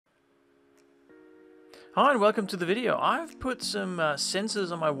Hi and welcome to the video. I've put some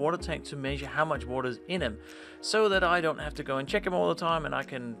sensors on my water tank to measure how much water is in them so that I don't have to go and check them all the time and I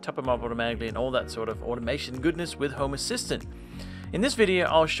can top them up automatically and all that sort of automation goodness with Home Assistant. In this video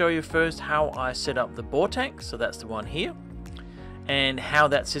I'll show you first how I set up the bore tank, so that's the one here, and how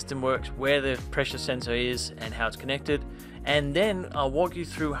that system works, where the pressure sensor is and how it's connected, and then I'll walk you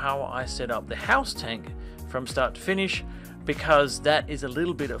through how I set up the house tank from start to finish, because that is a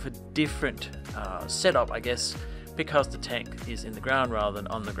little bit of a different setup, I guess, because the tank is in the ground rather than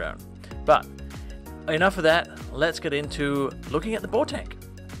on the ground. But enough of that, let's get into looking at the bore tank.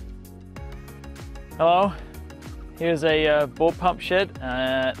 Hello, here's a bore pump shed,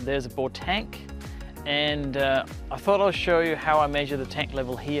 there's a bore tank, and I thought I'll show you how I measure the tank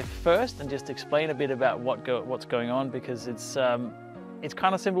level here first and just explain a bit about what's going on, because it's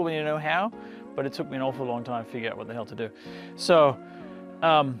kind of simple when you know how, but it took me an awful long time to figure out what the hell to do. So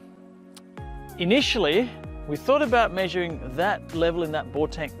initially we thought about measuring that level in that bore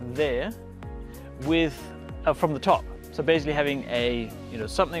tank there with from the top. So basically having a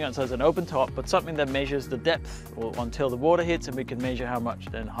something that says an open top, but something that measures the depth or until the water hits, and we can measure how much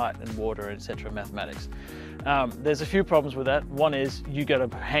then height and water, etc. mathematics. There's a few problems with that. One is you got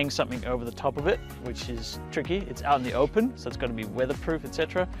to hang something over the top of it, which is tricky. It's out in the open, so it's got to be weatherproof,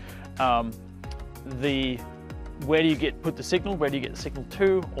 etc. Where do you put the signal? Where do you get the signal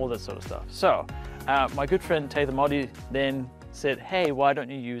to? All that sort of stuff. So my good friend Tatham Oddie then said, hey, why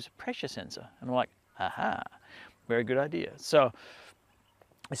don't you use a pressure sensor? And I'm like, aha, very good idea. So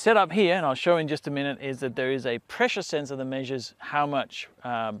the setup here, and I'll show in just a minute, is that there is a pressure sensor that measures how much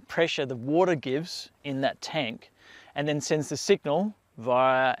pressure the water gives in that tank, and then sends the signal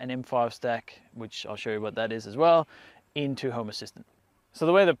via an M5 stack, which I'll show you what that is as well, into Home Assistant. So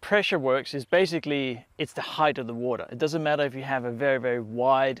the way the pressure works is basically it's the height of the water. It doesn't matter if you have a very, very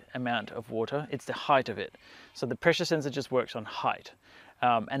wide amount of water, it's the height of it. So the pressure sensor just works on height.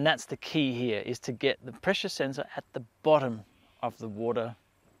 And that's the key here, is to get the pressure sensor at the bottom of the water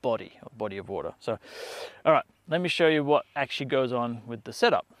body, or body of water. So, all right, let me show you what actually goes on with the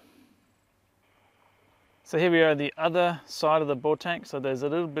setup. So here we are at the other side of the bore tank. So there's a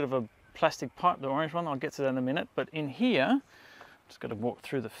little bit of a plastic pipe, the orange one, I'll get to that in a minute. But in here, just got to walk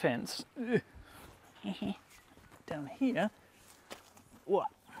through the fence. Down here, what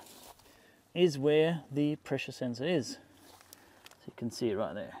is where the pressure sensor is. So you can see it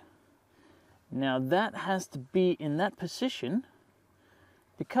right there. Now that has to be in that position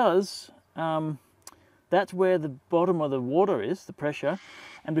because that's where the bottom of the water is, the pressure.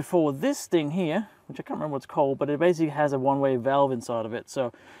 And before this thing here, which I can't remember what it's called, but it basically has a one-way valve inside of it.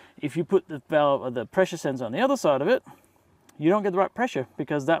 So if you put the valve or the pressure sensor on the other side of it, you don't get the right pressure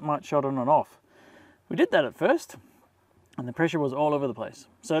because that might shut on and off. We did that at first and the pressure was all over the place.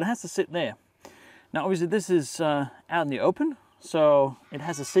 So it has to sit there. Now obviously this is out in the open, so it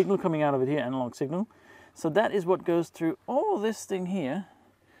has a signal coming out of it here, analog signal. So that is what goes through all this thing here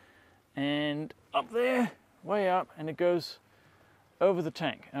and up there, way up, and it goes over the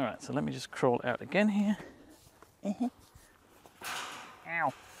tank. All right, so let me just crawl out again here.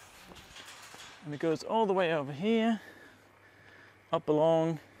 Ow. And it goes all the way over here, up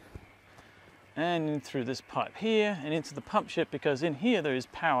along, and in through this pipe here and into the pump shed, because in here there is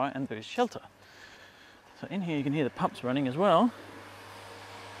power and there is shelter. So in here you can hear the pumps running as well.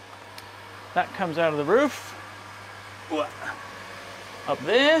 That comes out of the roof up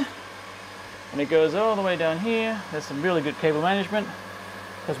there, and it goes all the way down here. There's some really good cable management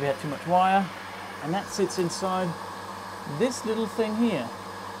because we had too much wire, and that sits inside this little thing here,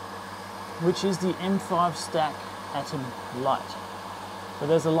 which is the M5 stack Atom light. So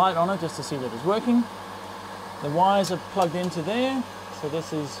there's a light on it just to see that it's working. The wires are plugged into there. So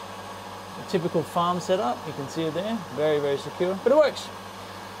this is a typical farm setup. You can see it there, very, very secure, but it works.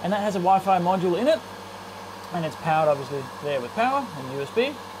 And that has a Wi-Fi module in it, and it's powered obviously there with power and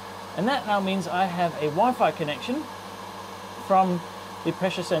USB. And that now means I have a Wi-Fi connection from the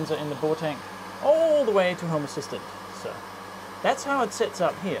pressure sensor in the bore tank all the way to Home Assistant. So that's how it sets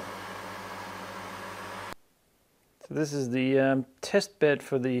up here. So this is the test bed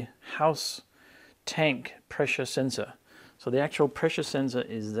for the house tank pressure sensor. So the actual pressure sensor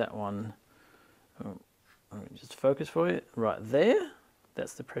is that one. Let me just focus for you. Right there,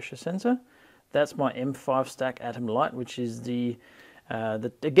 that's the pressure sensor. That's my M5 stack Atom light, which is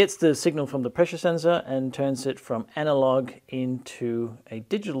it gets the signal from the pressure sensor and turns it from analog into a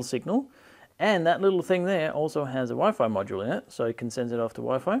digital signal. And that little thing there also has a Wi-Fi module in it, so it can send it off to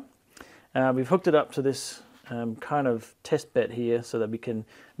Wi-Fi. We've hooked it up to this kind of test bed here so that we can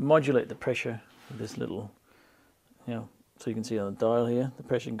modulate the pressure of this little So you can see on the dial here, the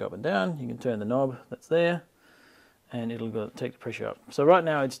pressure can go up and down. You can turn the knob that's there, and it'll go take the pressure up. So right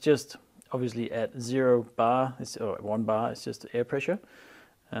now it's just obviously at 0 bar, or 1 bar, it's just air pressure.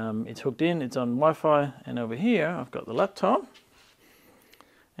 It's hooked in, it's on Wi-Fi, and over here I've got the laptop,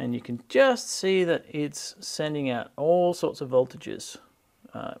 and you can just see that it's sending out all sorts of voltages.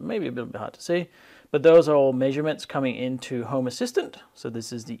 Maybe a bit hard to see, but those are all measurements coming into Home Assistant. So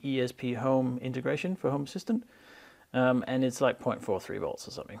this is the ESP Home integration for Home Assistant, and it's like 0.43 volts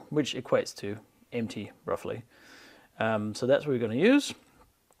or something, which equates to empty roughly. So that's what we're going to use.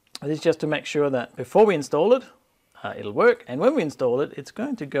 This is just to make sure that before we install it, it'll work, and when we install it, it's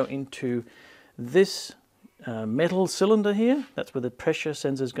going to go into this metal cylinder here. That's where the pressure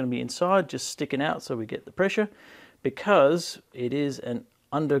sensor is going to be inside, just sticking out so we get the pressure, because it is an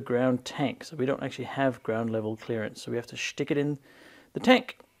underground tank, so we don't actually have ground level clearance, so we have to stick it in the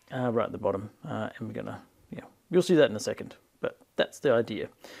tank right at the bottom, and we're gonna, you'll see that in a second, but that's the idea.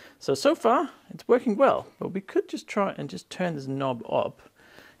 So far it's working well, but we could just try and just turn this knob up,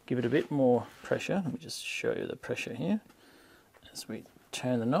 give it a bit more pressure. Let me just show you the pressure here as we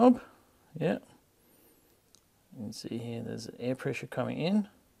turn the knob. Yeah, you can see here there's air pressure coming in,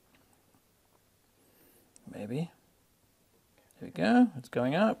 maybe. There we go, it's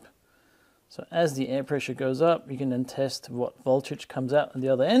going up. So as the air pressure goes up, you can then test what voltage comes out on the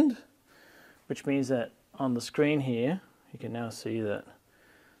other end, which means that on the screen here, you can now see that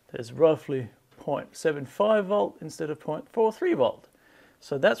there's roughly 0.75 volt instead of 0.43 volt.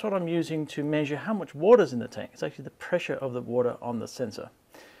 So that's what I'm using to measure how much water's in the tank. It's actually the pressure of the water on the sensor.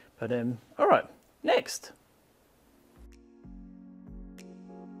 But all right, next.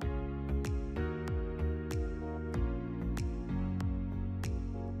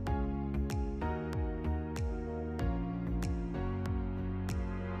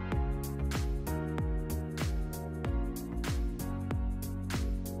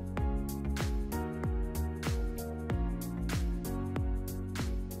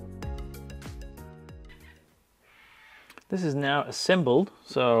 This is now assembled,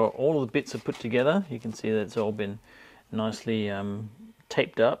 so all of the bits are put together. You can see that it's all been nicely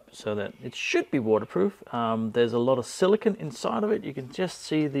taped up so that it should be waterproof. There's a lot of silicone inside of it. You can just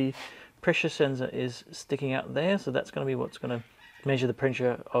see the pressure sensor is sticking out there, so that's going to be what's going to measure the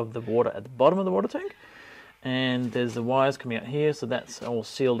pressure of the water at the bottom of the water tank. And there's the wires coming out here, so that's all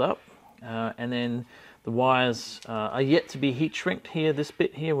sealed up. And then the wires are yet to be heat shrinked here. This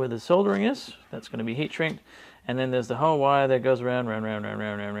bit here where the soldering is, that's going to be heat shrinked. And then there's the whole wire that goes around,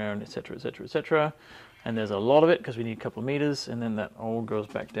 etc., etc., etc. And there's a lot of it because we need a couple of meters. And then that all goes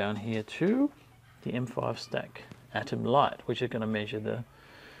back down here to the M5 stack Atom light, which is going to measure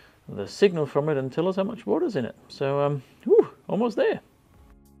the signal from it and tell us how much water's in it. So, almost there.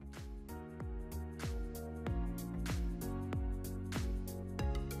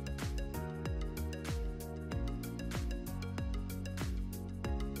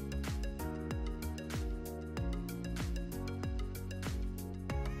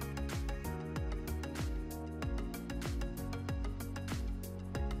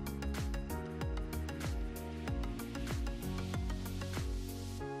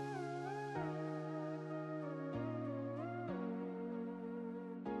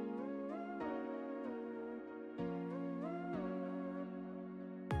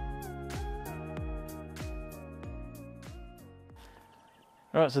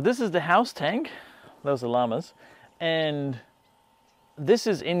 All right, so this is the house tank. Those are llamas. And this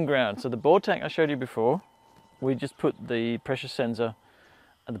is in ground. So the bore tank I showed you before, we just put the pressure sensor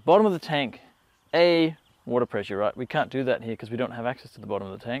at the bottom of the tank, water pressure, right? We can't do that here because we don't have access to the bottom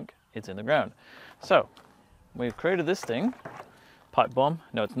of the tank. It's in the ground. So we've created this thing, pipe bomb.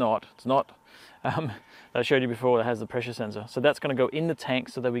 No, it's not. It's not. That I showed you before that has the pressure sensor. So that's going to go in the tank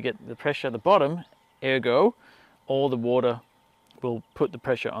so that we get the pressure at the bottom, ergo, all the water will put the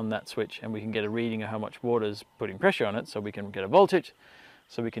pressure on that switch, and we can get a reading of how much water is putting pressure on it, so we can get a voltage,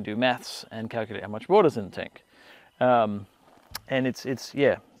 so we can do maths and calculate how much water is in the tank. And it's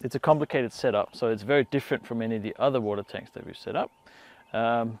a complicated setup, so it's very different from any of the other water tanks that we've set up.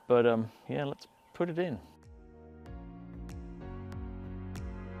 Yeah, let's put it in.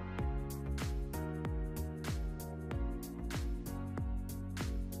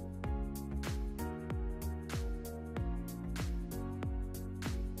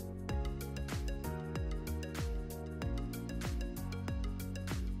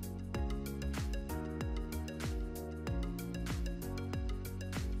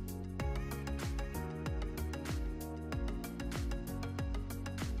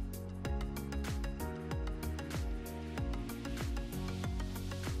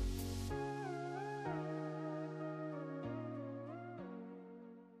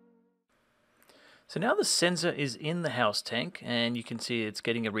 So now the sensor is in the house tank, and you can see it's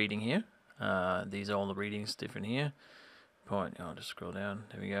getting a reading here. These are all the readings different here. I'll just scroll down.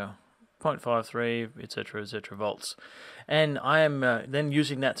 There we go. 0.53, etc., volts. And I am then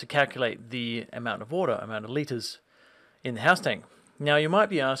using that to calculate the amount of water, amount of liters in the house tank. Now you might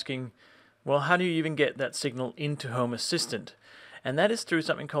be asking, well, how do you even get that signal into Home Assistant? And that is through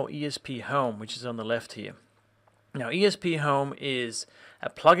something called ESP Home, which is on the left here. Now, ESP Home is a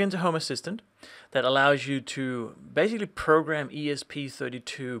plug-in to Home Assistant that allows you to basically program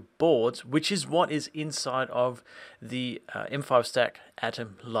ESP32 boards, which is what is inside of the M5 Stack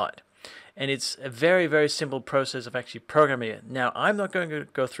Atom Lite. And it's a very, very simple process of actually programming it. Now, I'm not going to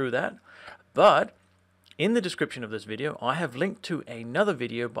go through that, but in the description of this video, I have linked to another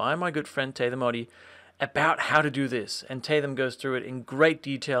video by my good friend Tatham Oddie about how to do this, and Tatham goes through it in great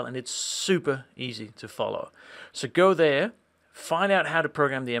detail, and it's super easy to follow. So go there, find out how to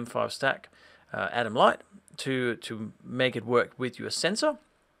program the M5 Stack Atom Lite to make it work with your sensor,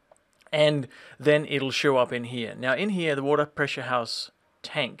 and then it'll show up in here. Now in here, the water pressure house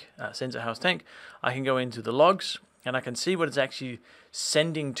tank, sensor house tank, I can go into the logs, and I can see what it's actually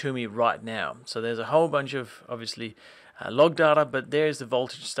sending to me right now. So there's a whole bunch of, obviously, log data, but there's the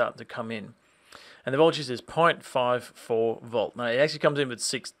voltage starting to come in. And the voltage is 0.54 volt. Now, it actually comes in with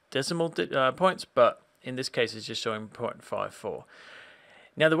 6 decimal points, but in this case, it's just showing 0.54.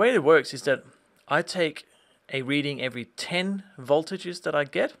 Now, the way it works is that I take a reading every 10 voltages that I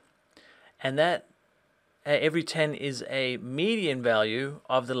get, and that every 10 is a median value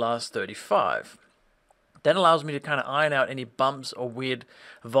of the last 35. That allows me to kind of iron out any bumps or weird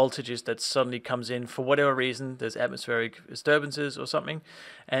voltages that suddenly comes in for whatever reason. There's atmospheric disturbances or something,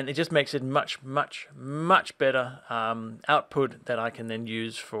 and it just makes it much better output that I can then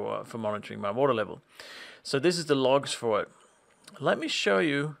use for monitoring my water level. So this is the logs for it. Let me show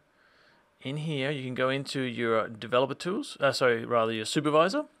you in here. You can go into your developer tools, your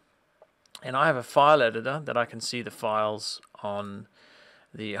supervisor, and I have a file editor that I can see the files on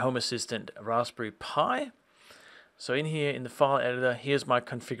the Home Assistant Raspberry Pi. So in here in the file editor, here's my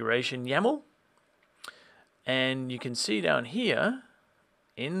configuration YAML, and you can see down here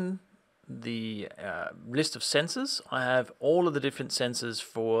in the list of sensors, I have all of the different sensors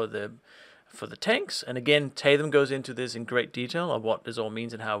for the tanks. And again, Tatham goes into this in great detail of what this all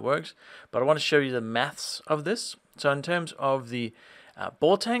means and how it works, but I want to show you the maths of this. So in terms of the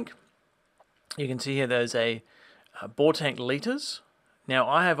bore tank, you can see here there's a bore tank liters. Now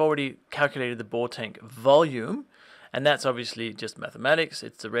I have already calculated the bore tank volume, and that's obviously just mathematics.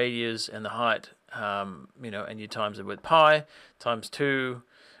 It's the radius and the height, and you times it with pi times 2,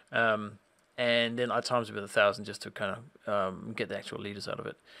 and then I times it with 1,000 just to kind of get the actual liters out of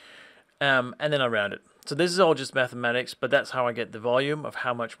it, and then I round it. So this is all just mathematics, but that's how I get the volume of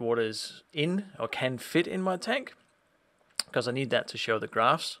how much water is in or can fit in my tank, because I need that to show the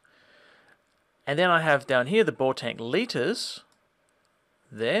graphs. And then I have down here the bore tank liters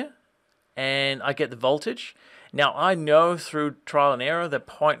there, and I get the voltage. Now I know through trial and error that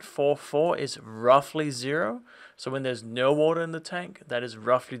 0.44 is roughly 0. So when there's no water in the tank, that is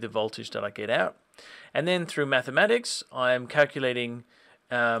roughly the voltage that I get out. And then through mathematics, I'm calculating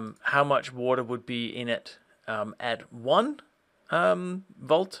how much water would be in it at 1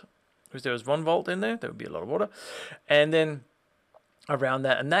 volt. If there was 1 volt in there, would be a lot of water. And then around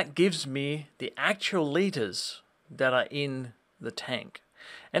that, and that gives me the actual liters that are in the tank.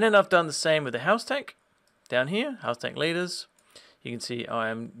 And then I've done the same with the house tank. Down here, house tank liters. You can see I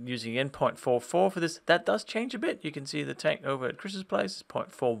am using again 0.44 for this. That does change a bit. You can see the tank over at Chris's place is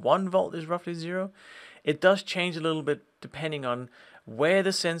 0.41 volt is roughly 0. It does change a little bit depending on where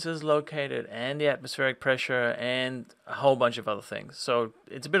the sensor is located and the atmospheric pressure and a whole bunch of other things. So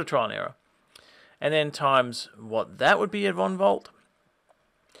it's a bit of trial and error. And then times what that would be at 1 volt.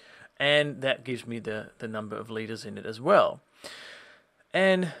 And that gives me the number of liters in it as well.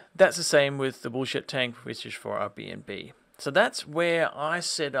 And that's the same with the bullshit tank, which is for our B&B. So that's where I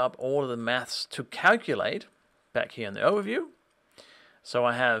set up all of the maths to calculate back here in the overview. So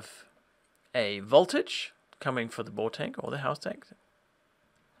I have a voltage coming for the bore tank or the house tank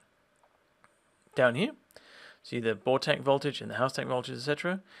down here. See the bore tank voltage and the house tank voltage,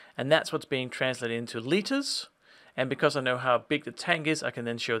 etc. And that's what's being translated into liters. And because I know how big the tank is, I can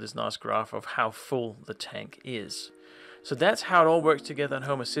then show this nice graph of how full the tank is. So that's how it all works together in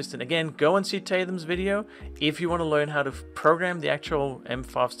Home Assistant. Again, go and see Tatham's video if you want to learn how to program the actual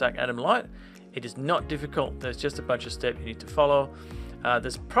M5 Stack Atom Lite. It is not difficult. There's just a bunch of steps you need to follow.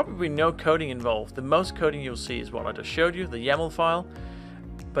 There's probably no coding involved. The most coding you'll see is what I just showed you, the YAML file.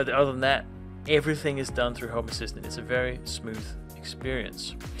 But other than that, everything is done through Home Assistant. It's a very smooth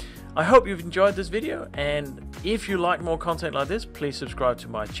experience. I hope you've enjoyed this video, and if you like more content like this, please subscribe to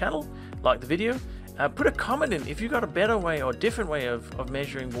my channel, like the video, put a comment in. If you've got a better way or different way of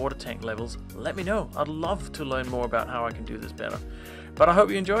measuring water tank levels, let me know. I'd love to learn more about how I can do this better. But I hope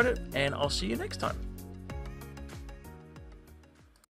you enjoyed it, and I'll see you next time.